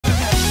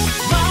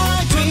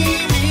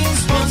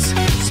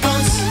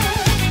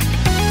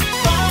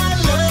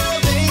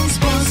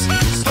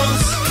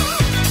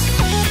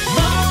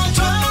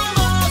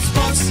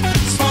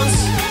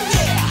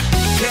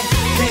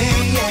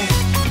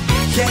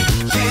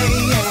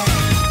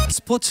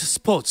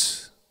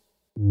스포츠스포츠.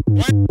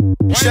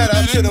 Shout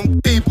out to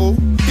them people.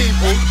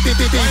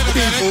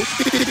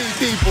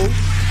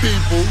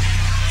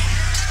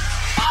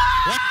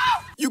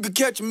 You can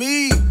catch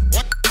me.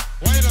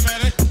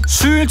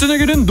 수요일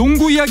저녁에는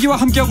농구 이야기와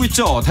함께하고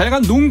있죠.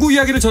 다양한 농구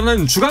이야기를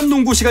전하는 주간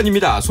농구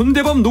시간입니다.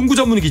 손대범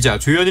농구전문 기자,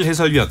 조현일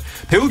해설위원,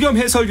 배우 겸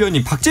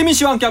해설위원님 박재민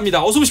씨와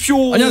함께합니다. 어서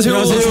오십시오. 안녕하세요.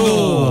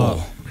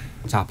 안녕하세요.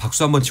 자,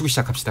 박수 한번 치고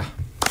시작합시다.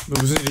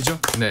 무슨 일이죠?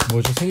 네.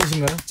 뭐죠?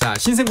 생기신가요? 자,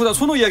 신생구단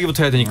손호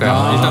이야기부터 해야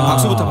되니까요. 일단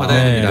박수부터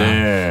받아야 됩니다.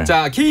 네.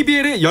 자,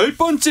 KBL의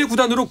 10번째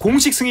구단으로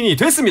공식 승인이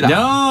됐습니다.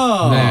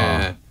 야.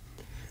 네.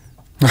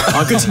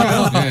 아,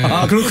 끝인가요? 네.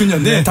 아, 그렇군요.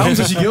 네, 다음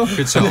소식이요?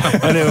 그렇죠.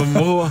 아니요,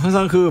 뭐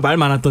항상 그 말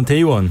많았던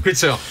데이원.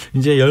 그렇죠.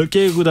 이제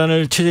 10개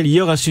구단을 체제를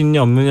이어갈 수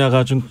있냐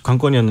없느냐가 좀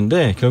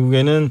관건이었는데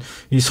결국에는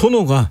이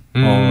손호가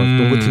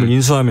농구팀을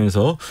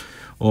인수하면서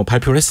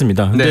발표를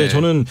했습니다. 근데 네.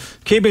 저는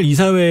KBL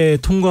이사회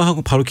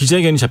통과하고 바로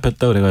기자회견이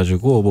잡혔다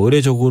그래가지고 뭐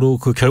의례적으로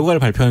그 결과를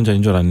발표하는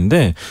자리인 줄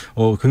알았는데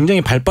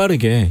굉장히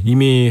발빠르게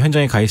이미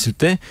현장에 가 있을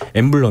때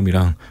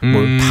엠블럼이랑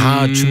뭐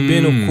다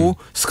준비해놓고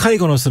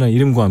스카이거너스라는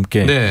이름과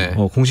함께 네.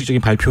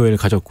 공식적인 발표회를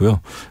가졌고요.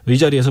 이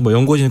자리에서 뭐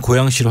연고지는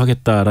고양시로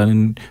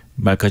하겠다라는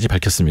말까지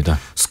밝혔습니다.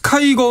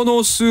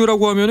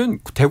 스카이거너스라고 하면은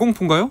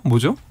대공포인가요?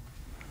 뭐죠?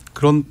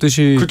 그런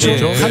뜻이 그렇죠.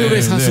 네.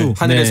 하늘의 사수. 네.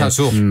 하늘의 네.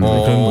 사수. 그런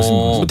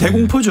모습입니다.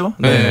 대공포죠.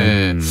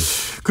 네.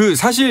 그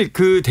사실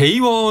그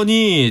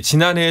대의원이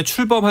지난해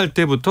출범할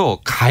때부터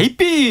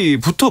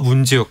가입비부터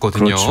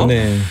문제였거든요. 그렇죠.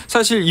 네.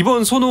 사실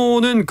이번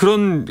선호는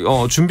그런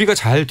준비가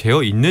잘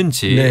되어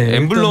있는지 네,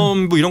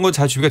 엠블럼 뭐 이런 건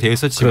잘 준비가 되어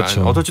있었지만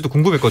그렇죠. 어떨지도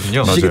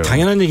궁금했거든요. 사실 이게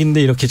당연한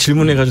얘기인데 이렇게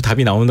질문해가지고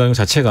답이 나온다는 것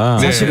자체가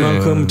네.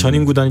 사실만큼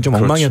전임 구단이 좀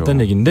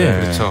엉망이었다는 얘기인데 네.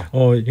 그렇죠.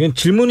 이건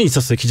질문이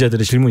있었어요.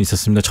 기자들의 질문이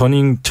있었습니다.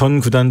 전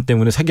구단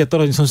때문에 사기가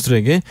떨어진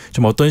선수들에게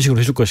좀 어떤 식으로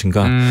해줄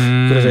것인가.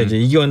 그래서 이제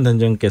이기환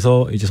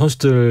단장께서 이제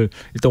선수들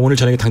일단 오늘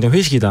저녁에 당장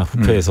회식이다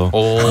부페에서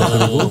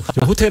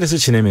그리고 호텔에서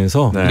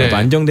지내면서 네. 또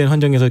안정된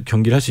환경에서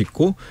경기를 할 수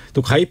있고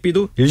또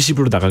가입비도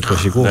일시불로 나갈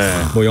것이고 네.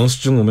 뭐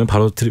영수증 오면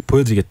바로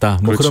보여드리겠다.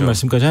 뭐 그렇죠. 그런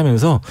말씀까지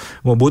하면서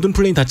뭐 모든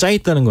플레이 다 짜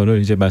있다는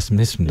거를 이제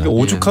말씀했습니다.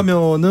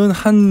 오죽하면은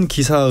한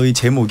기사의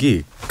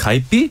제목이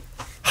가입비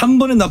한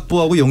번에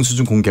납부하고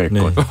영수증 공개할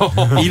네.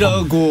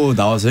 것이라고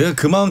나와서요.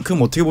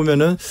 그만큼 어떻게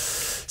보면은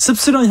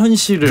씁쓸한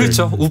현실을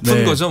그렇죠.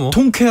 우픈 거죠, 뭐.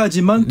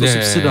 통쾌하지만 또 네.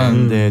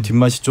 씁쓸한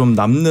뒷맛이 좀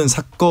남는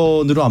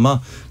사건으로 아마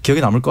기억에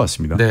남을 것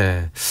같습니다.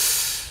 네.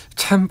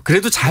 참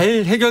그래도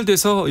잘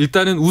해결돼서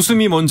일단은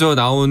웃음이 먼저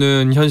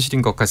나오는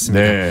현실인 것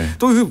같습니다. 네.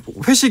 또 그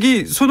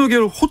회식이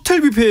손호결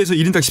호텔 뷔페에서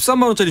 1인당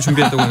 13만 원짜리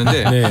준비했다고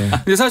하는데 네.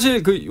 근데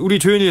사실 그 우리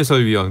조현일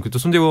해설위원 또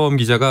손대범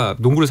기자가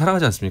농구를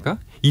사랑하지 않습니까?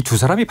 이 두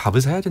사람이 밥을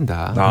사야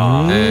된다.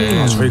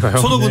 네. 저희가요?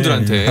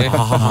 선호분들한테.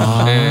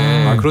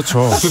 네. 아,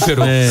 그렇죠.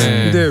 뷔페로. 네.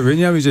 네. 근데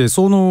왜냐하면 이제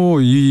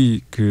소노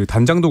그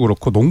단장도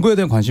그렇고 농구에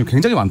대한 관심이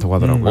굉장히 많다고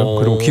하더라고요.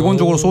 그리고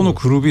기본적으로 소노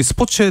그룹이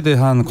스포츠에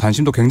대한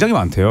관심도 굉장히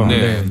많대요.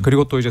 네.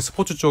 그리고 또 이제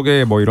스포츠 쪽에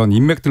뭐 이런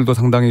인맥들도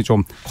상당히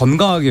좀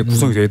건강하게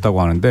구성이 되어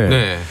있다고 하는데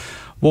네.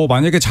 뭐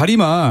만약에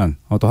자리만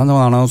또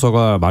한상원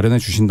아나운서가 마련해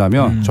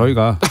주신다면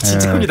저희가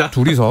진짜입니다.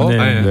 둘이서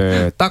네.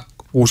 네, 딱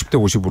 50대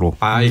 50으로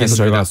알겠습니다. 해서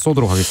저희가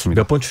쏘도록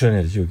하겠습니다. 몇 번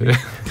출연해야 되지 여기?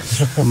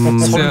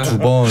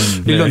 32번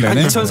 1년 한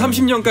내내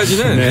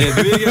 2030년까지는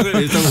노예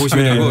계약을 일단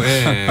보시면 되고.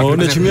 네.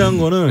 근데 중요한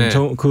거는 네.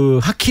 그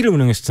하키를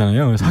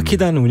운영했었잖아요. 그래서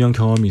하키단 운영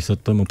경험이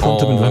있었던 뭐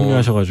프론트분도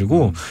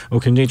합류하셔가지고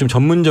굉장히 좀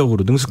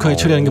전문적으로 능숙하게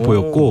처리하는 게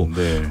보였고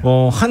네.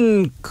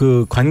 한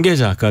그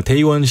관계자, 그러니까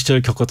데이원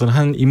시절 겪었던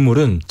한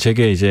인물은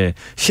제게 이제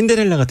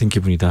신데렐라 같은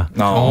기분이다.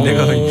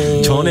 내가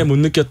전에 못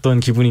느꼈던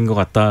기분인 것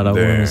같다라고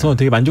네. 하면서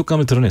되게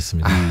만족감을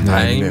드러냈습니다.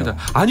 다행입니다.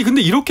 아니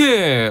근데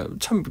이렇게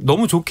참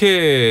너무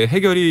좋게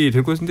해결이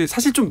될 것인데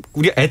사실 좀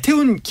우리가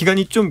애태운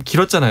기간이 좀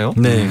길었잖아요.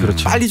 네,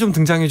 그렇죠. 빨리 좀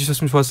등장해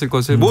주셨으면 좋았을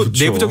것을 뭐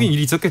그렇죠. 내부적인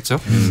일이 있었겠죠.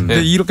 근데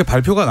네. 이렇게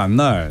발표가 난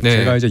날 네.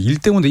 제가 이제 일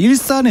때문에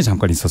일산에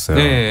잠깐 있었어요.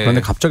 네. 그런데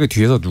갑자기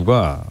뒤에서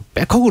누가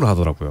백허그를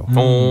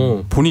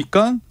하더라고요.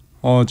 보니까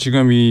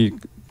지금 이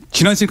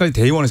지난 시즌까지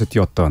데이원에서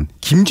뛰었던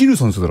김진우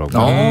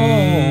선수더라고요.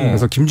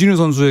 그래서 김진우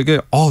선수에게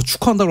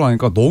축하한다고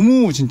하니까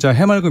너무 진짜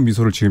해맑은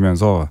미소를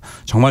지으면서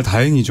정말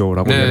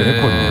다행이죠라고 네. 이야기를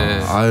했거든요.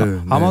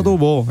 아유, 아마도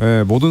뭐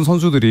모든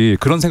선수들이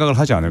그런 생각을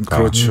하지 않을까.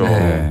 그렇죠.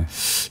 네.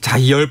 자,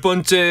 이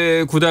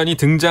 10번째 구단이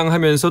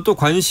등장하면서 또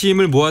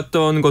관심을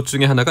모았던 것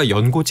중에 하나가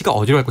연고지가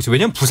어디로 갈 것이.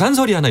 왜냐하면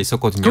부산설이 하나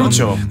있었거든요.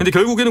 그렇죠. 근데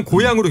결국에는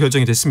고향으로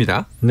결정이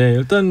됐습니다. 네,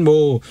 일단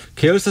뭐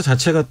계열사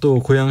자체가 또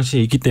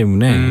고양시에 있기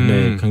때문에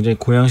네, 굉장히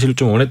고양시를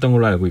좀 원했던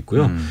걸로 알고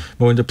있고요.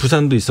 뭐 이제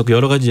부산도 있었고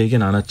여러 가지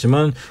얘기는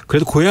나눴지만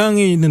그래도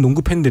고향에 있는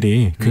농구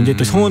팬들이 굉장히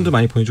또 성원도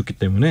많이 보내줬기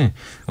때문에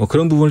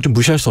그런 부분을 좀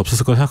무시할 수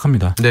없었을 거라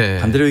생각합니다. 네.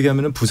 반대로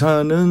얘기하면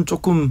부산은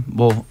조금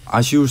뭐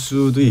아쉬울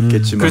수도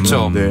있겠지만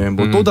그렇죠. 네,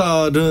 뭐 또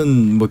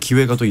다른 뭐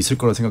기회가 또 있을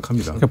거라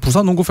생각합니다. 그러니까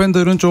부산 농구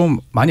팬들은 좀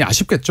많이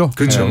아쉽겠죠.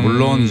 그렇죠.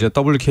 물론 이제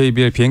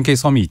WKBL BNK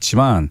썸이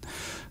있지만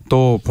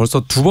또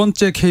벌써 두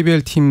번째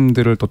KBL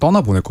팀들을 또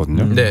떠나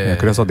보냈거든요. 네.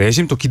 그래서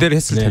내심 또 기대를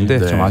했을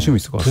텐데 좀 아쉬움이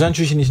있을 것 같습니다. 부산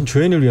출신이신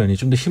조현일 위원이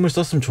좀 더 힘을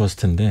썼으면 좋았을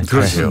텐데.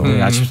 그렇죠.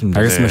 네, 아쉽습니다.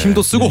 알겠습니다.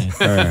 힘도 쓰고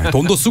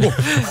돈도 쓰고.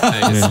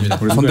 알겠습니다.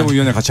 우리 선대본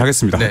위원회 같이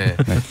하겠습니다. 네.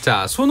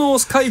 자, 손호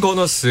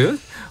스카이거너스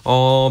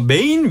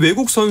메인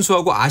외국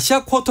선수하고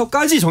아시아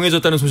쿼터까지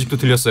정해졌다는 소식도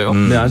들렸어요.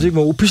 네, 아직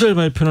뭐 오피셜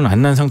발표는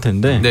안 난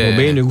상태인데 네.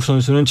 메인 외국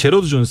선수는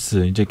제로드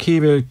존스 이제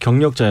KBL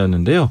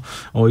경력자였는데요.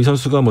 이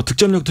선수가 뭐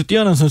득점력도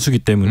뛰어난 선수이기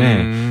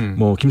때문에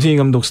뭐 김승희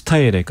감독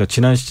스타일에 그러니까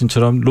지난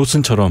시즌처럼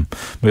로슨처럼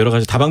뭐 여러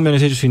가지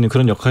다방면에서 해줄 수 있는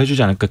그런 역할을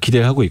해주지 않을까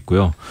기대를 하고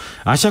있고요.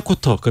 아시아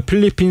쿼터 그러니까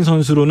필리핀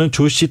선수로는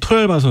조시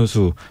토랄바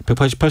선수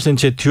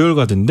 188cm의 듀얼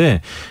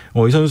가드인데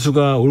이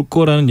선수가 올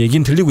거라는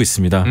얘기는 들리고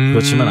있습니다.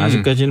 그렇지만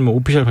아직까지는 뭐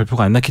오피셜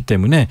발표가 안 났기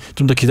때문에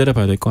좀 더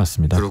기다려봐야 될 것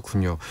같습니다.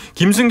 그렇군요.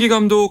 김승기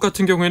감독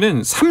같은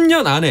경우에는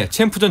 3년 안에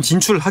챔프전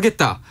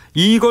진출하겠다.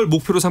 이걸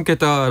목표로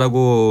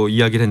삼겠다라고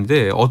이야기를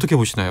했는데 어떻게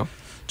보시나요?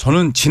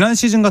 저는 지난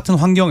시즌 같은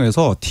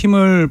환경에서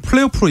팀을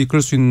플레이오프로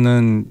이끌 수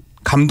있는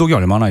감독이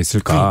얼마나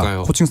있을까,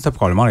 그러니까요. 코칭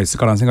스태프가 얼마나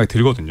있을까라는 생각이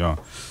들거든요.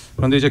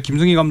 그런데 이제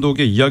김승희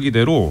감독의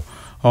이야기대로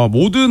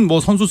모든 뭐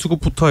선수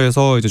수급부터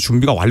해서 이제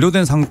준비가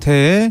완료된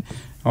상태에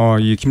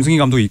이 김승희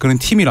감독이 이끄는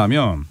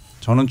팀이라면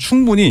저는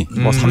충분히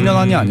뭐 3년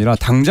안이 아니라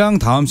당장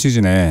다음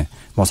시즌에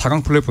뭐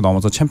 4강 플레이오프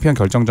넘어서 챔피언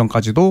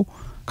결정전까지도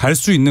갈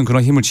수 있는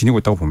그런 힘을 지니고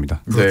있다고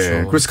봅니다. 그렇죠.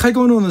 네. 그리고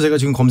스카이거너는 제가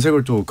지금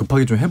검색을 또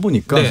급하게 좀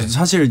해보니까 네.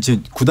 사실 이제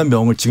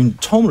구단명을 지금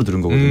처음으로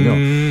들은 거거든요.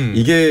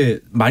 이게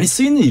많이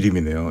쓰이는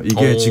이름이네요.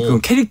 이게 지금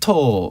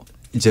캐릭터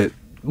이제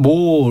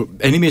모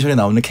애니메이션에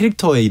나오는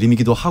캐릭터의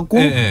이름이기도 하고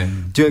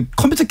지금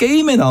컴퓨터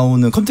게임의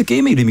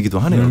이름이기도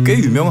하네요. 꽤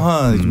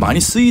유명한 많이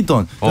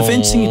쓰이던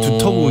팬층이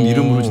두터운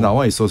이름으로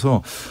나와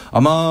있어서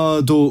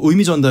아마도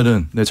의미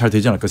전달은 잘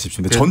되지 않을까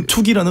싶습니다.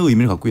 전투기라는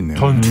의미를 갖고 있네요.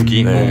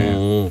 전투기.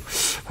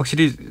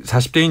 확실히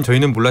 40대인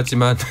저희는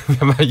몰랐지만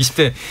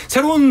 20대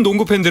새로운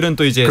농구 팬들은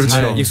또 이제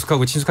잘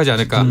익숙하고 친숙하지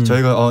않을까.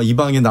 저희가 이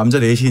방에 남자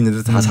넷이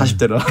있는데 다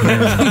 40대라.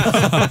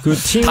 그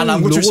팀 다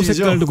남구 로고 출신이죠?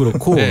 색깔도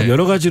그렇고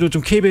여러 가지로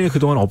좀 KBL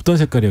그동안 없던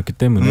색깔이었기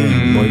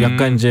때문에 뭐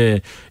약간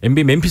이제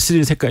NBA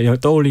멤피스 색깔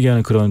떠올리게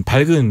하는 그런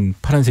밝은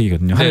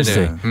파란색이거든요.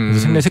 하늘색. 그래서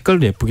상당히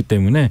색깔도 예쁘기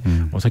때문에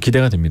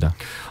기대가 됩니다.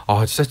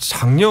 아 진짜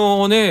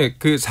작년에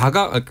그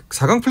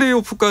 4강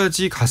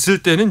플레이오프까지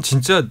갔을 때는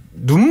진짜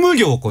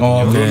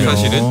눈물겨웠거든요.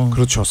 사실은.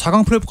 그렇죠.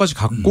 4강 플레이오프까지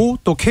갔고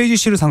또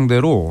KGC를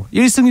상대로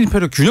 1승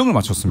 1패로 균형을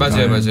맞췄습니다.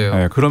 맞아요.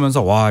 네,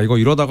 그러면서 와 이거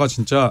이러다가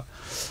진짜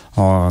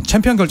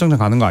챔피언 결정전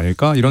가는 거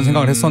아닐까 이런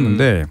생각을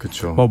했었는데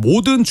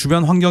모든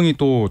주변 환경이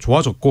또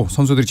좋아졌고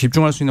선수들이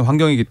집중할 수 있는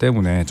환경이기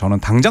때문에 저는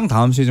당장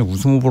다음 시즌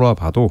우승 후보라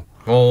봐도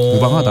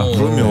무방하다.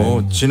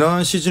 그럼요.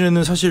 지난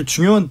시즌에는 사실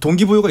중요한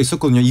동기부여가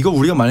있었거든요. 이거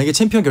우리가 만약에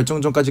챔피언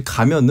결정전까지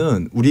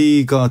가면은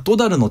우리가 또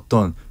다른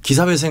어떤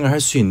기사회생을 할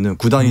수 있는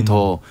구단이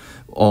더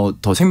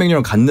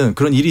생명력을 갖는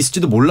그런 일이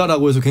있을지도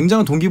몰라라고 해서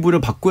굉장한 동기부여를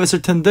받고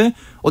했을 텐데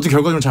어떤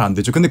결과적으로 잘 안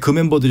되죠. 근데 그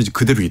멤버들이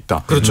그대로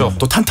있다. 그렇죠.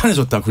 더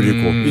탄탄해졌다.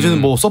 그리고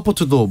이제는 뭐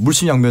서포트도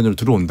물심양면으로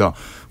들어온다.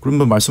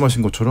 그러면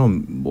말씀하신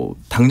것처럼 뭐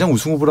당장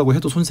우승 후보라고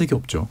해도 손색이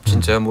없죠.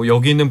 진짜 뭐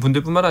여기 있는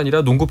분들뿐만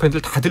아니라 농구 팬들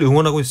다들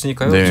응원하고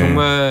있으니까요. 네.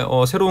 정말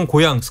새로운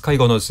고향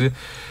스카이거너스.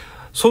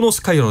 손호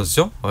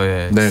스카이거너스죠.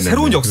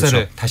 새로운 역사를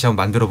그렇죠. 다시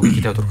한번 만들어보기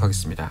기대하도록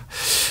하겠습니다.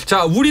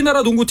 자,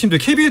 우리나라 농구팀들,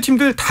 KBL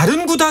팀들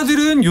다른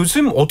구단들은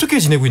요즘 어떻게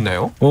지내고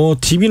있나요?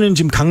 DB는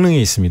지금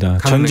강릉에 있습니다.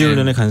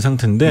 전지훈련에 간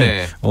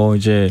상태인데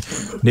이제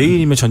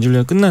내일이면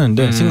전지훈련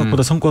끝나는데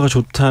생각보다 성과가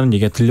좋다는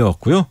얘기가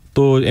들려왔고요.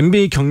 또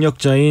NBA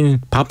경력자인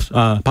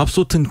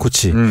밥소튼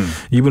코치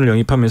이분을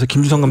영입하면서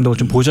김주성 감독을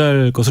좀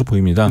보좌할 것으로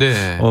보입니다.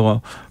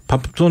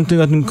 밥소튼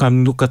같은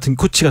감독 같은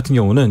코치 같은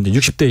경우는 이제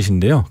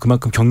 60대이신데요.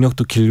 그만큼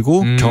경력도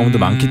길고 경험도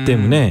많기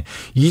때문에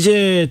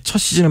이제 첫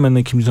시즌을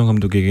맞는 김주성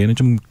감독에게는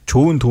좀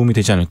좋은 도움이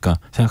되지 않을까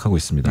생각하고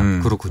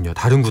있습니다. 그렇군요.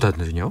 다른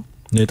구단들은요?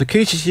 네, 또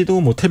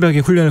KCC도 뭐 태백에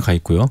훈련을 가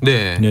있고요.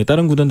 네,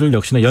 다른 구단들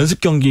역시나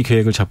연습 경기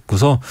계획을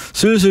잡고서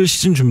슬슬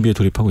시즌 준비에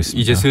돌입하고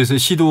있습니다. 이제 슬슬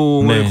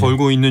시동을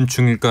걸고 있는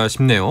중일까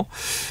싶네요.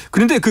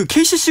 그런데 그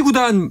KCC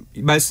구단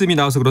말씀이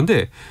나와서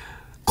그런데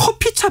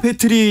커피차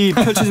배틀이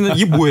펼쳐지는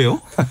이게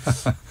뭐예요?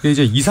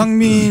 이제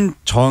이상민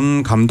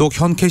전 감독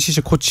현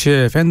KCC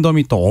코치의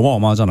팬덤이 또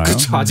어마어마하잖아요.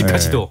 그렇죠.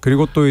 아직까지도.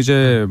 그리고 또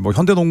이제 뭐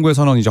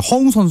현대농구에서는 이제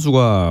허웅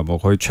선수가 뭐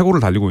거의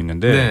최고를 달리고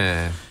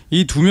있는데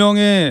이 두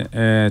명의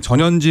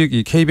전현직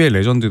이 KBL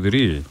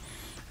레전드들이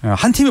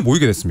한 팀에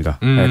모이게 됐습니다.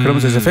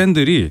 그러면서 이제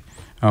팬들이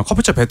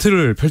커피차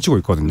배틀을 펼치고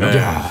있거든요.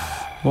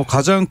 뭐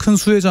가장 큰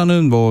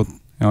수혜자는 뭐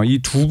이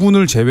두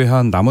분을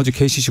제외한 나머지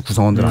KCC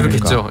구성원들 아닐까.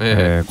 그렇겠죠.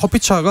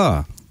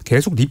 커피차가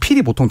계속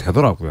리필이 보통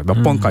되더라고요.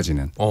 몇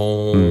번까지는.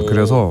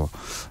 그래서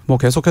뭐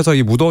계속해서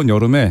이 무더운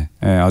여름에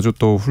아주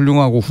또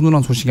훌륭하고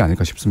훈훈한 소식이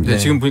아닐까 싶습니다. 네,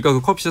 지금 보니까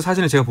그 커피차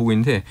사진을 제가 보고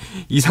있는데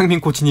이상민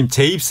코치님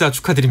재입사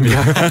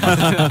축하드립니다.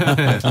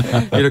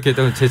 이렇게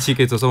또 재치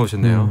있게 또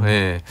써오셨네요.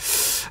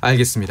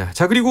 알겠습니다.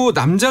 자, 그리고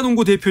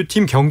남자농구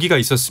대표팀 경기가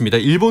있었습니다.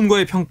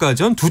 일본과의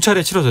평가전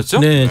 2차례 치러졌죠?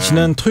 네,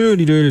 지난 토요일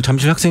일요일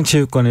잠실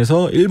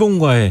학생체육관에서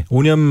일본과의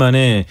 5년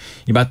만에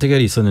이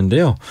맞대결이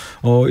있었는데요.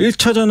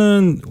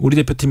 1차전은 우리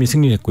대표팀이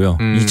승리를 했고요.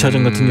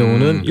 2차전 같은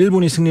경우는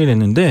일본이 승리를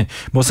했는데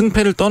뭐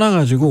승패를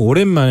떠나가지고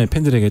오랜만에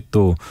팬들에게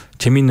또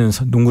재밌는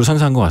농구를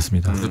선사한 것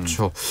같습니다.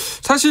 그렇죠.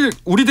 사실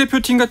우리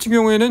대표팀 같은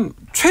경우에는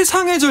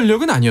최상의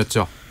전력은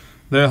아니었죠.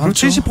 네, 한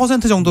그렇죠.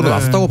 70% 정도로 네.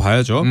 나섰다고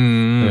봐야죠.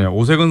 네,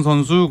 오세근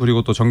선수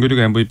그리고 또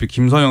정규리그 MVP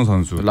김선영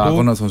선수,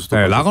 라거나 선수도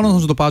네, 빠졌고. 라거나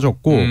선수도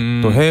빠졌고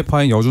또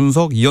해외파인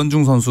여준석,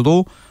 이현중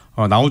선수도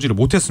나오지를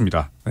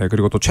못했습니다. 네,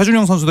 그리고 또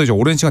최준영 선수도 이제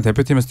오랜 시간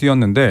대표팀에서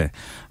뛰었는데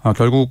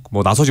결국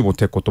뭐 나서지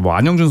못했고 또 뭐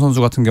안영준 선수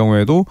같은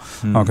경우에도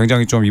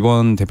굉장히 좀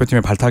이번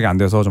대표팀에 발탁이 안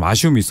돼서 좀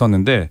아쉬움이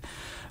있었는데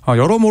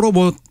여러모로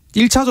뭐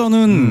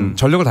 1차전은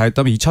전력을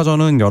다했다면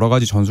 2차전은 여러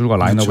가지 전술과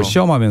라인업을 그렇죠.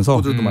 시험하면서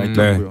코드도 많이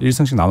뛰었고요.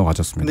 1승씩 나눠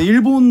가졌습니다. 근데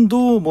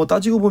일본도 뭐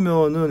따지고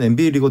보면은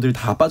NBA 리거들이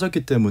다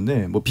빠졌기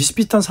때문에 뭐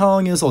비슷비슷한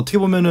상황에서 어떻게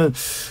보면은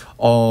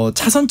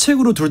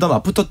차선책으로 둘 다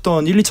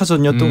맞붙었던 1,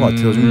 2차전이었던 것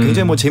같아요. 좀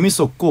굉장히 뭐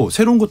재밌었고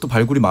새로운 것도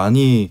발굴이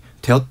많이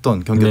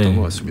되었던 경기였던 네.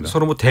 것 같습니다.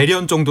 서로 뭐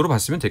대련 정도로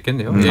봤으면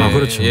됐겠네요.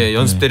 그렇죠. 예,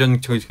 연습 대련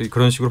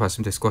그런 식으로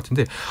봤으면 됐을 것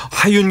같은데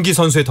하윤기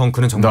선수의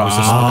덩크는 정말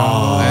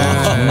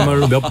멋있었습니다.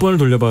 정말로 몇 번을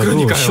돌려봐도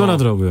그러니까요.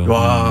 시원하더라고요.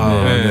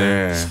 와, 네.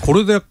 네.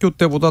 고려대학교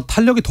때보다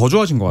탄력이 더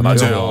좋아진 것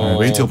같아요. 맞아요.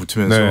 웨이트가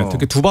붙으면서. 네,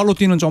 특히 두 발로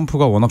뛰는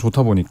점프가 워낙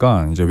좋다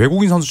보니까 이제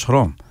외국인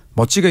선수처럼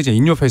멋지게 이제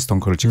인요 페이스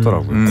덩크를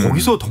찍더라고요.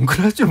 거기서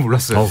덩크를 할 줄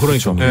몰랐어요.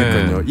 그러니까.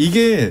 그러니까요.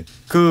 이게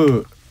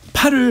그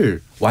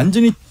팔을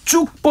완전히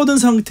쭉 뻗은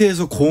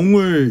상태에서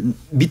공을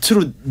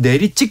밑으로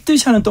내리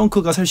찍듯이 하는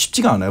덩크가 사실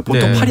쉽지가 않아요.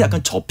 보통 네. 팔이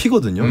약간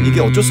접히거든요. 이게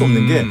어쩔 수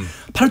없는 게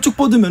팔을 쭉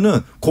뻗으면은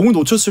공을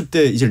놓쳤을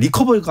때 이제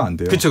리커버가 안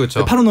돼요. 그쵸.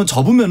 팔은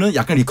접으면은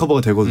약간 리커버가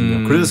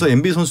되거든요. 그래서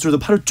NBA 선수들도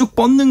팔을 쭉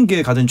뻗는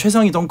게 가장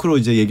최상위 덩크로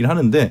이제 얘기를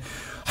하는데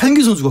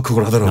하윤기 선수가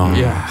그걸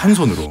하더라고요. 한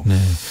손으로. 네.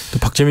 또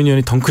박재민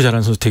의원이 덩크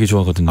잘하는 선수 되게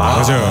좋아하거든요.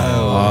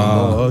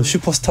 맞아요.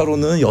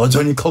 슈퍼스타로는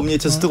여전히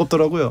커뮤니티에서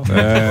뜨겁더라고요.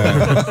 네.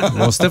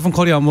 뭐 스테픈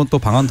커리 한번 또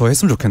방한 더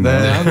했으면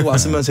좋겠네요. 네, 한국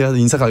왔으면 제가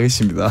인사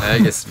가겠습니다.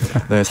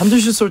 알겠습니다. 네,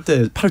 3점슛 쏠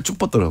때 팔 쭉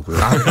뻗더라고요.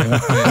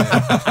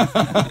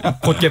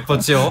 곧게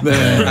뻗죠.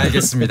 네.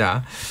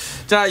 알겠습니다.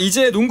 자,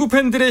 이제 농구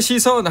팬들의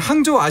시선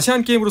항저우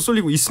아시안 게임으로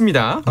쏠리고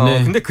있습니다.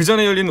 네. 근데 그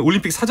전에 열린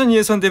올림픽 사전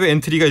예선 대회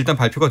엔트리가 일단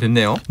발표가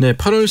됐네요. 네,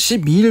 8월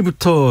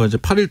 12일부터 이제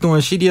 8일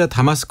동안 시리아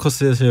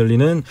다마스커스에서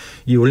열리는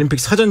이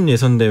올림픽 사전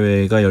예선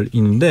대회가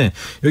있는데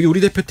여기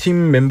우리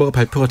대표팀 멤버가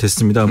발표가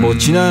됐습니다. 뭐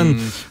지난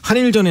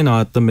한일전에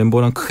나왔던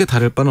멤버랑 크게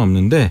다를 바는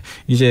없는데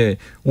이제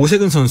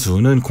오세근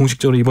선수는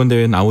공식적으로 이번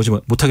대회에 나오지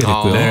못하게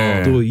됐고요.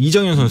 네. 또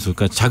이정현 선수,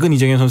 그러니까 작은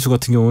이정현 선수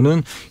같은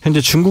경우는 현재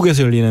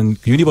중국에서 열리는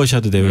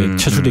유니버시아드 대회에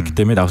차출됐기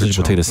때문에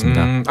나서지 못하게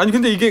됐습니다. 아니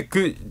근데 이게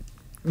그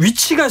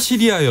위치가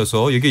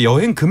시리아여서 이게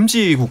여행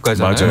금지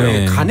국가잖아요. 맞아요.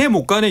 네. 가네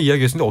못 가네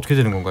이야기였는데 어떻게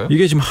되는 건가요?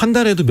 이게 지금 한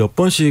달에도 몇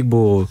번씩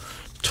뭐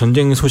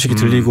전쟁 소식이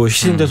들리고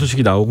희생자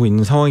소식이 나오고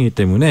있는 상황이기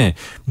때문에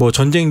뭐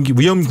전쟁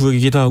위험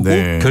구역이기도 하고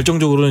네.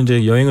 결정적으로는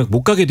이제 여행을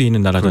못 가게 돼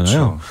있는 나라잖아요.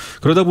 그렇죠.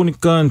 그러다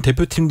보니까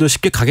대표팀도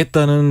쉽게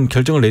가겠다는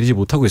결정을 내리지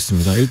못하고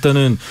있습니다.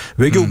 일단은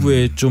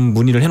외교부에 좀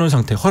문의를 해놓은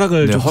상태,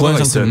 허락을 네, 좀 구한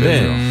허가가 있어야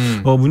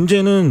상태인데 돼요.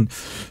 문제는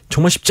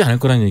정말 쉽지 않을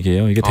거라는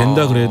얘기예요. 이게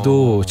된다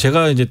그래도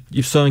제가 이제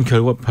입수한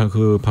결과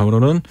그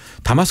방으로는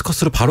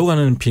다마스커스로 바로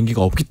가는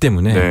비행기가 없기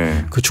때문에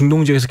네. 그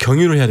중동 지역에서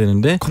경유를 해야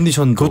되는데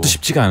컨디션도 그것도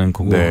쉽지가 않은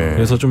거고 네.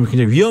 그래서 좀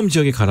굉장히 위험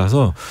지역에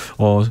가라서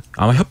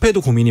아마 협회도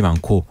고민이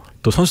많고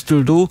또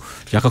선수들도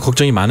약간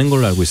걱정이 많은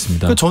걸로 알고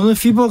있습니다. 그러니까 저는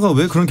피바가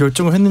왜 그런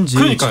결정을 했는지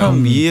그러니까요.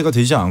 참 이해가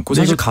되지 않고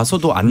사실 네,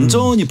 가서도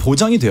안전이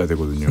보장이 돼야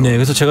되거든요. 네,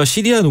 그래서 제가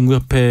시리아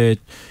농구협회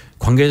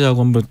관계자하고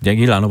한번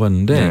얘기를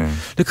나눠봤는데 네.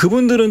 근데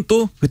그분들은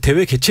또 그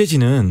대회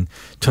개최지는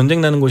전쟁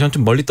나는 곳이랑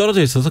좀 멀리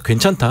떨어져 있어서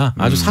괜찮다.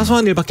 아주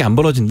사소한 일밖에 안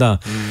벌어진다.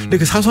 근데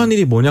그 사소한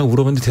일이 뭐냐고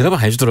물어봤는데 대답을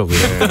안 해주더라고요.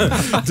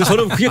 그래서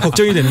저는 그게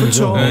걱정이 되는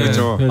거죠.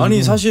 그렇죠. 네.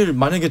 아니 사실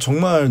만약에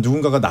정말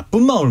누군가가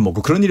나쁜 마음을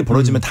먹고 그런 일이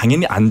벌어지면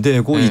당연히 안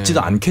되고 있지도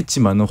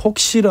않겠지만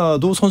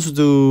혹시라도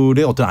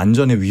선수들의 어떤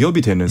안전에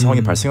위협이 되는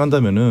상황이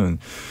발생한다면은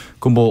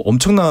그 뭐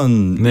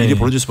엄청난 네. 일이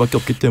벌어질 수밖에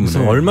없기 때문에.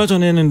 그래서 얼마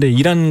전에는 근데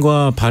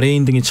이란과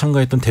바레인 등이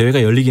참가했던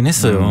대회가 열리긴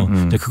했어요.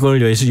 근데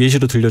그걸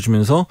예시로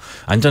들려주면서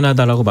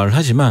안전하다라고 말을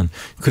하지만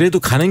그래도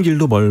가는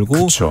길도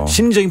멀고 그쵸.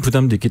 심리적인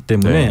부담도 있기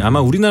때문에 네.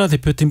 아마 우리나라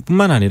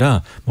대표팀뿐만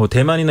아니라 뭐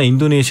대만이나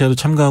인도네시아도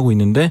참가하고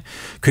있는데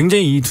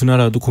굉장히 이 두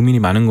나라도 고민이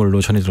많은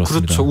걸로 전해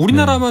들었습니다. 그렇죠.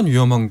 우리나라만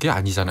위험한 게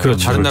아니잖아요.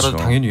 그렇죠. 다른 그렇죠.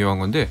 나라도 당연히 위험한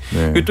건데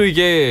네. 또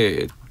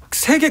이게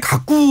세계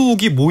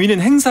각국이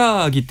모이는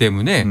행사이기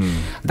때문에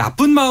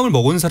나쁜 마음을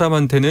먹은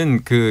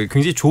사람한테는 그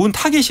굉장히 좋은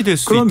타겟이 될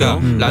수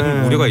있다라는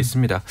네. 우려가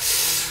있습니다.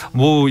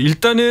 뭐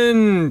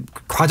일단은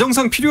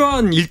과정상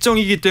필요한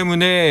일정이기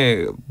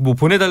때문에 뭐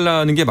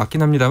보내달라는 게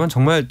맞긴 합니다만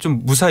정말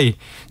좀 무사히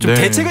좀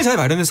네. 대책을 잘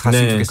마련해서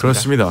갔으면 네, 좋겠습니다.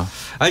 그렇습니다.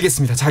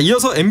 알겠습니다. 자,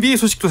 이어서 NBA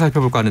소식도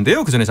살펴볼까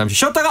하는데요. 그 전에 잠시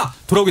쉬었다가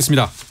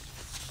돌아오겠습니다.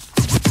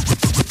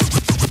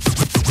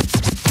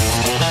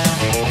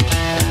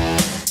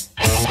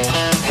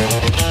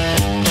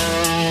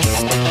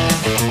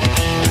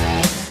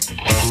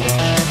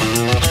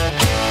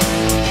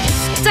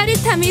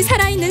 새삼이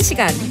살아있는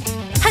시간.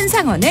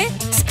 한상헌의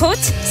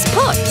스포츠.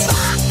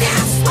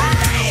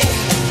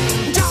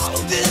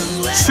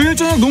 수요일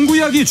저녁 농구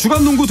이야기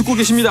주간 농구 듣고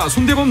계십니다.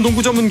 손대범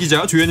농구 전문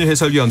기자, 조현일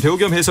해설위원, 배우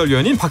겸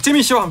해설위원인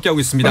박재민 씨와 함께하고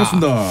있습니다.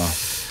 반갑습니다.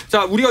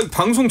 자, 우리가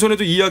방송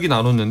전에도 이야기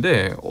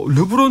나눴는데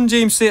르브론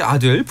제임스의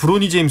아들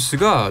브로니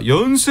제임스가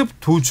연습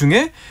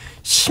도중에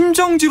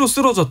심정지로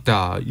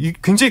쓰러졌다. 이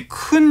굉장히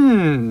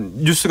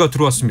큰 뉴스가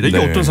들어왔습니다. 이게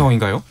어떤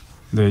상황인가요?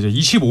 네, 이제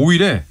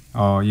 25일에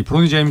이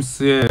브로니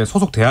제임스의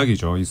소속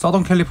대학이죠. 이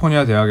서던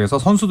캘리포니아 대학에서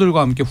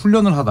선수들과 함께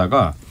훈련을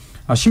하다가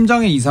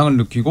심장에 이상을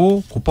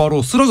느끼고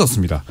곧바로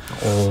쓰러졌습니다.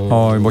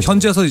 뭐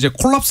현지에서 이제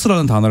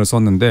콜랍스라는 단어를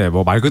썼는데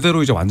뭐 말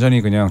그대로 이제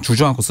완전히 그냥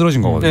주저앉고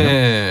쓰러진 거거든요.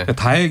 네.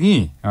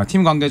 다행히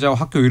팀 관계자와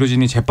학교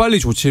의료진이 재빨리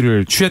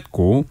조치를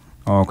취했고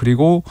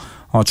그리고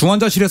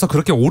중환자실에서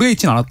그렇게 오래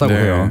있진 않았다고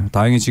해요.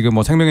 다행히 지금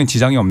뭐 생명에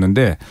지장이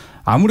없는데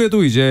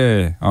아무래도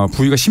이제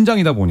부위가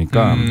심장이다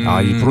보니까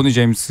이 브로니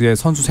제임스의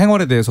선수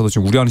생활에 대해서도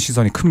지금 우려하는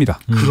시선이 큽니다.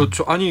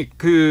 그렇죠. 아니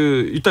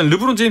일단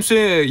르브론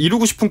제임스의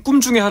이루고 싶은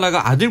꿈 중에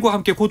하나가 아들과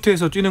함께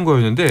코트에서 뛰는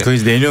거였는데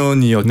그게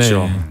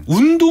내년이었죠. 네.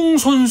 운동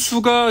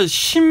선수가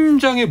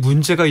심장에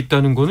문제가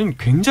있다는 거는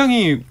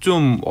굉장히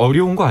좀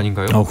어려운 거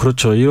아닌가요?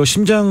 그렇죠. 이런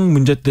심장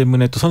문제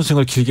때문에 또 선수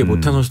생활 길게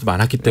못한 선수도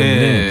많았기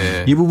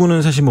때문에 이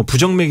부분은 사실 뭐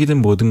부정맥이든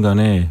뭐든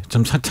간에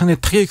좀 상당히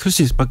타격이 클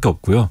수 있을 수밖에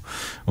없고요.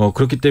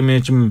 그렇기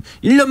때문에 좀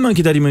 1년만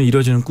기다리면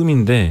이루어지는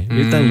꿈인데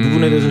일단 이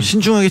부분에 대해서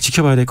신중하게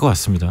지켜봐야 될 것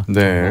같습니다.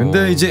 네.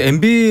 근데 이제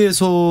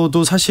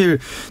NBA에서도 사실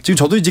지금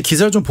저도 이제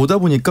기사를 좀 보다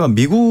보니까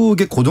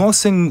미국의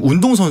고등학생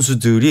운동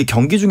선수들이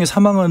경기 중에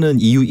사망하는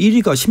이유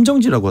 1위가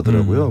심정지라고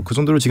하더라고요. 그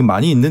정도로 지금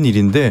많이 있는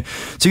일인데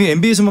지금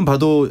NBA에서만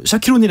봐도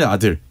샤킬 오닐의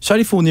아들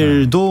샤리프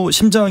오닐도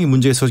심장이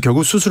문제가 있어서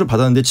결국 수술을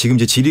받았는데 지금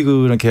이제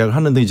G리그랑 계약을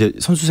하는데 이제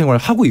선수 생활을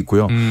하고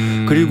있고요.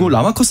 그리고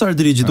라마커스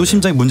알드리지도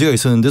심장에 문제가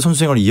있었는데 선수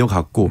생활을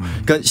이어갔고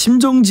그러니까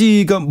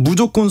심정지가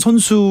무조건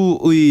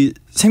선수의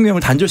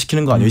생명을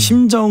단절시키는 거 아니에요.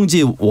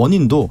 심정지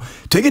원인도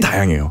되게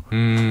다양해요.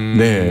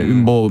 네,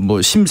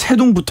 뭐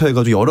심세동부터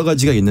해가지고 여러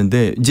가지가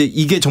있는데 이제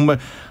이게 정말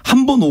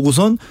한 번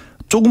오고선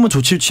조금만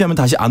조치를 취하면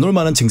다시 안 올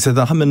만한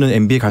증세다 하면은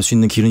NBA 갈 수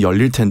있는 길은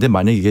열릴 텐데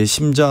만약 이게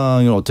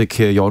심장을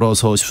어떻게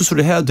열어서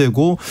수술을 해야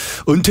되고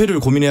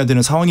은퇴를 고민해야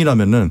되는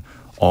상황이라면은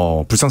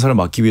불상사를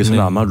막기 위해서는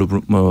아마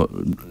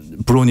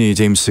브로니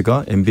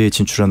제임스가 NBA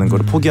진출하는 걸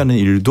포기하는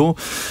일도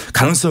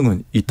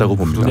가능성은 있다고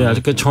봅니다. 네,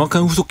 아직까지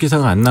정확한 후속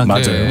기사가 안 나기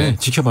때문에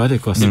지켜봐야 될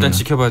것 같습니다. 일단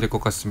지켜봐야 될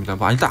것 같습니다.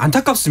 일단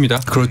안타깝습니다.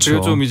 그렇죠.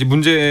 좀 이제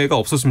문제가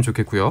없었으면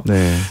좋겠고요.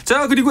 네.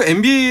 자, 그리고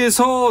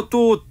NBA에서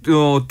또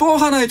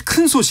하나의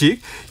큰 소식,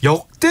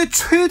 역대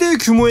최대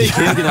규모의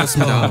계약이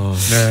나왔습니다.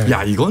 네.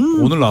 야, 이건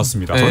오늘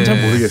나왔습니다. 전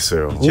잘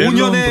모르겠어요.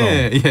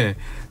 5년에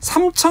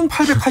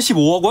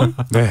 3,885억 원?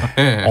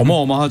 네.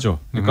 어마어마하죠.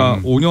 그러니까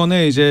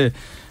 5년에 이제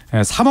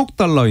 3억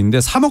달러인데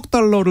 3억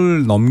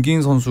달러를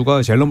넘긴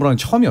선수가 제일런 브라운이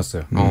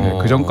처음이었어요.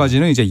 그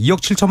전까지는 이제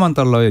 2억 7천만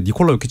달러의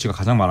니콜라 요키치가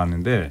가장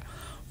많았는데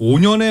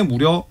 5년에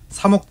무려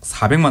 3억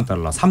 400만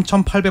달러,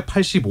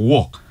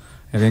 3,885억.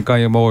 그러니까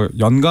뭐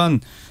연간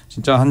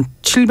진짜 한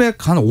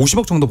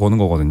 50억 정도 버는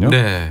거거든요.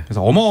 네.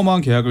 그래서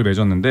어마어마한 계약을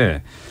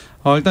맺었는데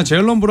일단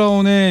제일런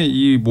브라운의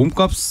이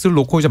몸값을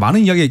놓고 이제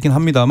많은 이야기가 있긴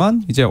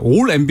합니다만 이제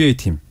올 NBA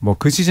팀, 뭐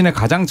그 시즌에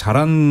가장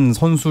잘한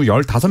선수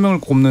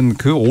 15명을 꼽는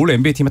그 올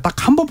NBA 팀에 딱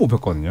한 번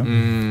뽑혔거든요.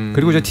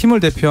 그리고 이제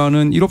팀을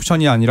대표하는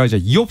 1옵션이 아니라 이제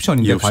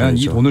 2옵션인데 과연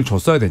이 돈을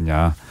줬어야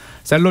됐냐.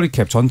 샐러리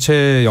캡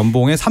전체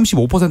연봉의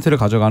 35%를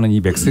가져가는 이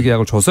맥스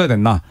계약을 줬어야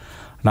됐나.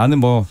 라는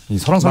뭐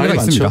설왕설래가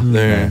있습니다.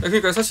 네.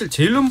 그러니까 사실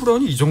제일런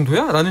브라운이 이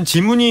정도야? 라는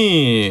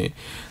질문이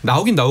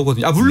나오긴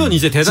나오거든요. 물론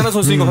이제 대단한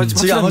선수인 거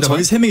지금 아마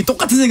저희 세 명이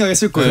똑같은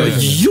생각했을 거예요. 네.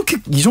 이렇게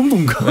이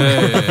정도인가?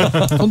 네.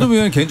 손대범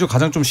위원이 개인적으로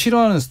가장 좀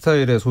싫어하는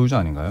스타일의 소유자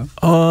아닌가요?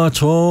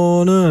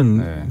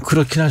 저는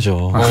그렇긴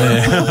하죠.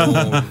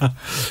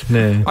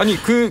 네. 아니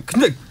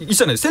근데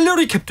있잖아요.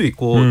 샐러리 캡도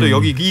있고 또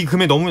여기 이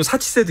금액 너무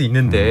사치세도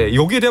있는데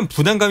여기에 대한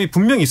부담감이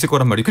분명히 있을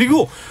거란 말이에요.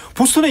 그리고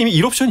보스턴에 이미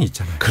 1옵션이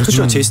있잖아요.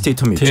 그렇죠. 제이스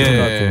테이텀이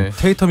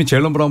있죠. 테이텀이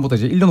제일런 브라운보다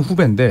이제 1년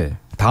후배인데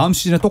다음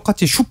시즌에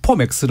똑같이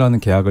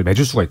슈퍼맥스라는 계약을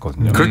맺을 수가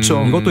있거든요.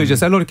 그렇죠. 이것도 이제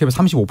샐러리 캡의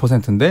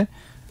 35%인데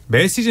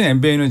매 시즌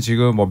NBA는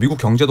지금 뭐 미국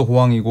경제도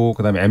호황이고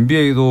그다음에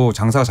NBA도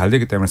장사가 잘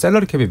되기 때문에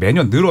샐러리 캡이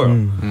매년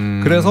늘어요.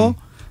 그래서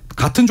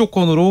같은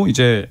조건으로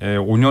이제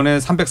 5년에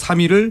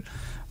 303일을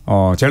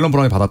제일런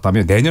브라운이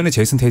받았다면 내년에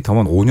제이슨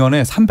테이텀은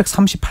 5년에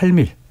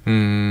 338밀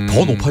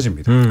더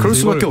높아집니다. 그럴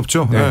수밖에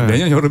없죠. 네.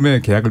 내년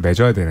여름에 계약을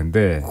맺어야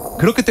되는데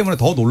그렇기 때문에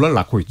더 논란을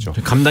낳고 있죠.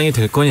 감당이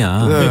될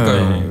거냐. 네.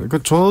 그러니까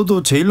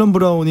저도 제일런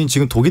브라운이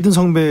지금 독이 든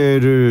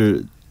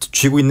성배를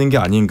쥐고 있는 게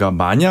아닌가.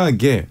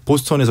 만약에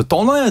보스턴에서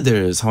떠나야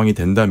될 상황이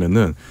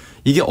된다면은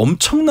이게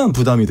엄청난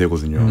부담이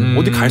되거든요.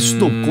 어디 갈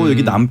수도 없고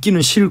여기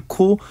남기는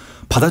싫고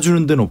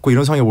받아주는 데는 없고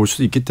이런 상황이 올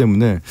수도 있기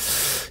때문에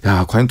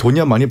야 과연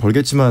돈이야 많이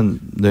벌겠지만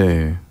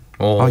네.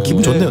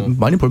 기분 좋네요.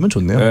 많이 벌면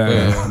좋네요.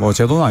 네. 뭐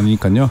제 돈은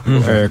아니니까요.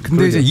 네.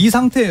 근데 이제 이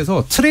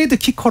상태에서 트레이드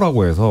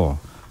키커라고 해서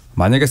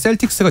만약에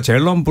셀틱스가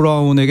제일런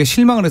브라운에게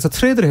실망을 해서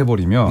트레이드를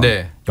해버리면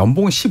네.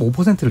 연봉의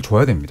 15%를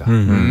줘야 됩니다.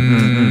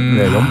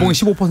 네, 연봉의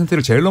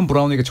 15%를 제일런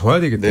브라운에게 줘야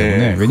되기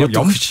때문에 왜냐면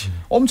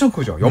엄청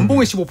크죠.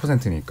 연봉의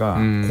 15%니까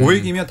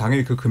고액이면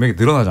당연히 그 금액이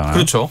늘어나잖아요.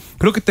 그렇죠.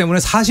 그렇기 때문에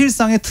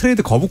사실상의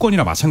트레이드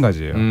거부권이나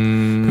마찬가지예요.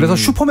 그래서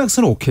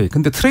슈퍼맥스는 오케이.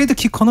 근데 트레이드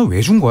키커는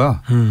왜 준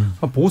거야?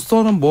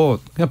 보스턴은 뭐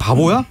그냥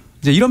바보야?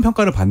 이제 이런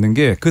평가를 받는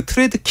게 그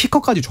트레이드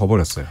키커까지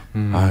줘버렸어요.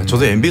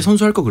 저도 NBA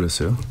선수 할 거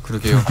그랬어요.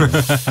 그러게요.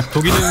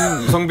 독일인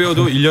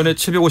성배우도 1년에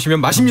 750면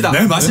마십니다.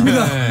 네,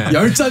 맞습니다. 네.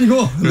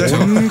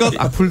 10잔이고. 온갖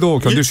악플도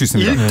견딜 수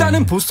있습니다.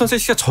 일단은 보스턴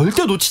셀틱스가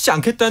절대 놓치지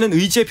않겠다는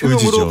의지의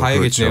표명으로 의지죠.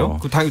 봐야겠네요.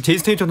 그렇죠.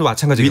 제이슨 테이텀도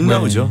마찬가지고요.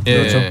 윈나우죠. 예.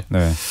 그렇죠.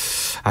 네.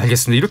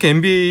 알겠습니다. 이렇게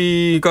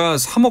NBA가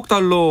 3억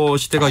달러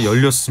시대가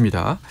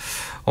열렸습니다.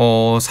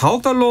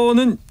 4억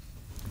달러는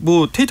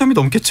뭐 테이텀이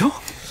넘겠죠?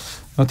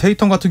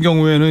 테이텀 같은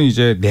경우에는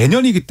이제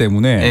내년이기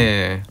때문에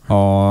네.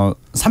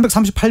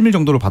 338밀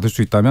정도를 받을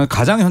수 있다면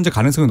가장 현재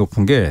가능성이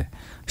높은 게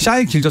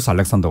샤이 길저스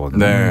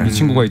알렉산더거든요. 네. 이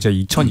친구가 이제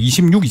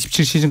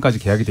 2026-27 시즌까지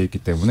계약이 돼 있기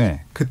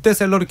때문에 그때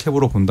샐러리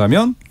캡으로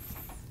본다면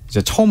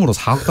이제 처음으로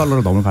 4억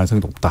달러를 넘을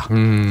가능성이 높다.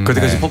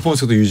 그때까지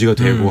퍼포먼스도 유지가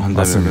되고 한다면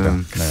맞습니다.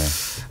 네.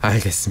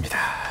 알겠습니다.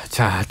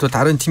 자, 또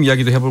다른 팀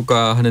이야기도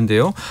해볼까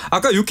하는데요.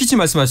 아까 요키치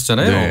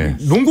말씀하셨잖아요. 네.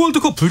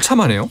 농구월드컵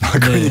불참하네요.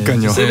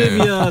 그러니까요.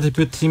 세르비아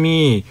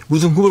대표팀이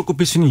우승 후보를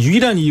꼽힐 수 있는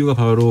유일한 이유가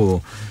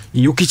바로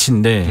이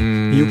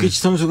요키치인데 이 요키치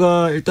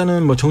선수가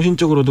일단은 뭐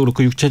정신적으로도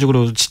그렇고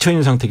육체적으로도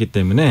지쳐있는 상태이기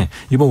때문에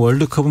이번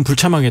월드컵은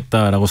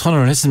불참하겠다라고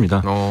선언을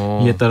했습니다.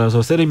 이에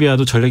따라서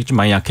세르비아도 전력이 좀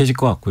많이 약해질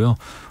것 같고요.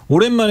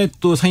 오랜만에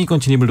또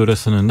상위권 진입을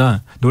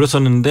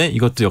노렸었는데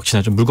이것도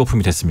역시나 좀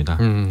물거품이 됐습니다.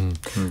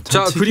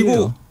 자,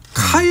 그리고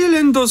카일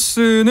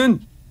앤더슨은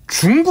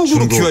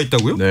중국으로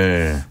귀화했다고요?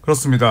 네,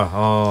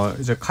 그렇습니다.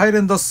 이제 카일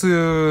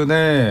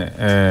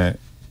앤더슨의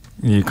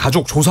이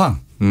가족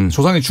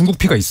조상이 중국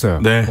피가 있어요.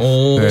 네.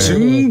 네.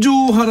 증조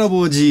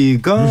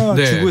할아버지가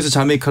네. 중국에서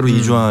자메이카로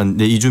이주한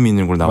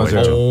이주민인 걸로 나와 있죠.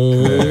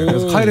 네.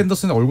 그래서 카일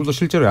앤더슨의 얼굴도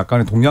실제로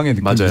약간의 동양의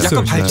느낌이 맞아요. 있어요.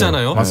 약간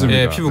밝잖아요. 맞습니다.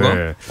 예, 피부가.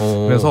 네.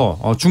 그래서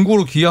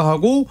중국으로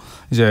귀화하고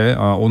이제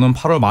오는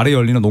 8월 말에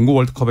열리는 농구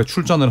월드컵에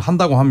출전을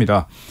한다고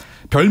합니다.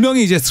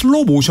 별명이 이제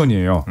슬로우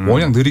모션이에요.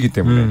 워낙 느리기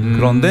때문에.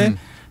 그런데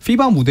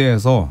피바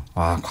무대에서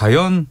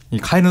과연 이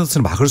카일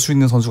앤더슨을 막을 수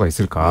있는 선수가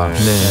있을까?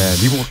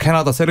 네. 미국,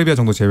 캐나다, 세르비아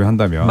정도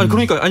제외한다면.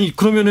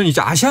 그러면은 이제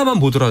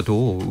아시아만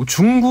보더라도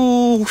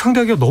중국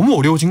상대하기가 너무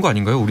어려워진 거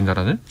아닌가요,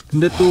 우리나라는?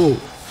 근데 또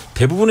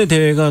대부분의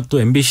대회가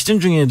또 NBA 시즌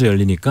중에도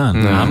열리니까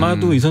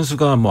아마도 이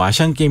선수가 뭐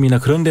아시안 게임이나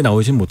그런 데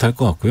나오지는 못할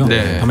것 같고요.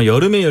 네. 다만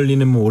여름에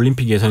열리는 뭐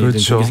올림픽 예선이든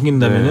그렇죠. 그런 게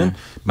생긴다면은 네.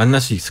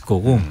 만날 수 있을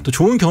거고 또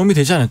좋은 경험이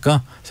되지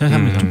않을까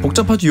생각합니다. 좀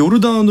복잡하죠.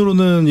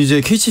 요르단으로는 이제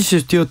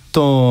KCC에서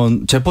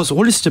뛰었던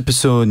홀리스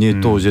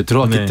제퍼슨이 또 이제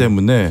들어왔기 네.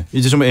 때문에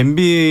이제 좀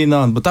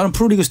NBA나 뭐 다른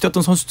프로리그에서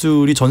뛰었던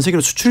선수들이 전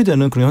세계로 수출이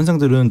되는 그런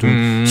현상들은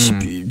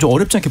좀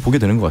어렵지 않게 보게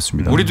되는 것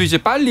같습니다. 우리도 이제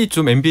빨리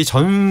좀 NBA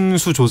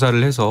전수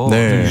조사를 해서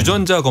네. 좀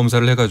유전자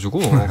검사를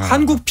해가지고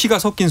한국 피가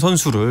섞인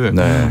선수를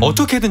네.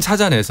 어떻게든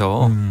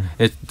찾아내서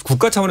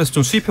국가 차원에서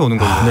좀 수입해 오는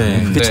걸로.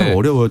 그게 참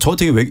어려워요. 저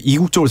되게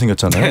이국적으로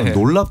생겼잖아요. 네.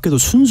 놀랍게도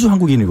순수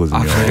한국인이거든요.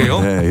 그래요?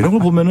 네, 이런 걸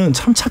보면은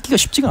참 찾기가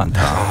쉽지가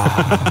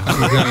않다.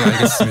 그냥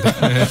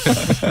알겠습니다. 네.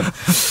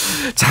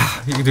 자,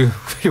 이거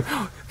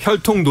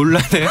혈통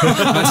논란의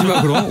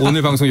마지막으로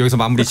오늘 방송 여기서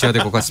마무리 지어야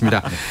될 것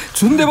같습니다.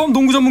 준대범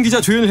농구전문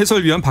기자, 조현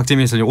해설위원,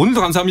 박재민 해설위원, 오늘도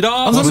감사합니다.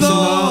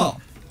 감사합니다.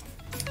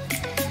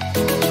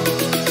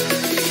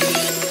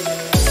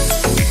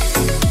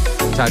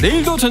 자,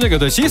 내일도 저녁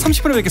 8시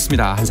 30분에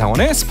뵙겠습니다.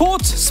 한상원의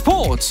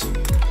스포츠.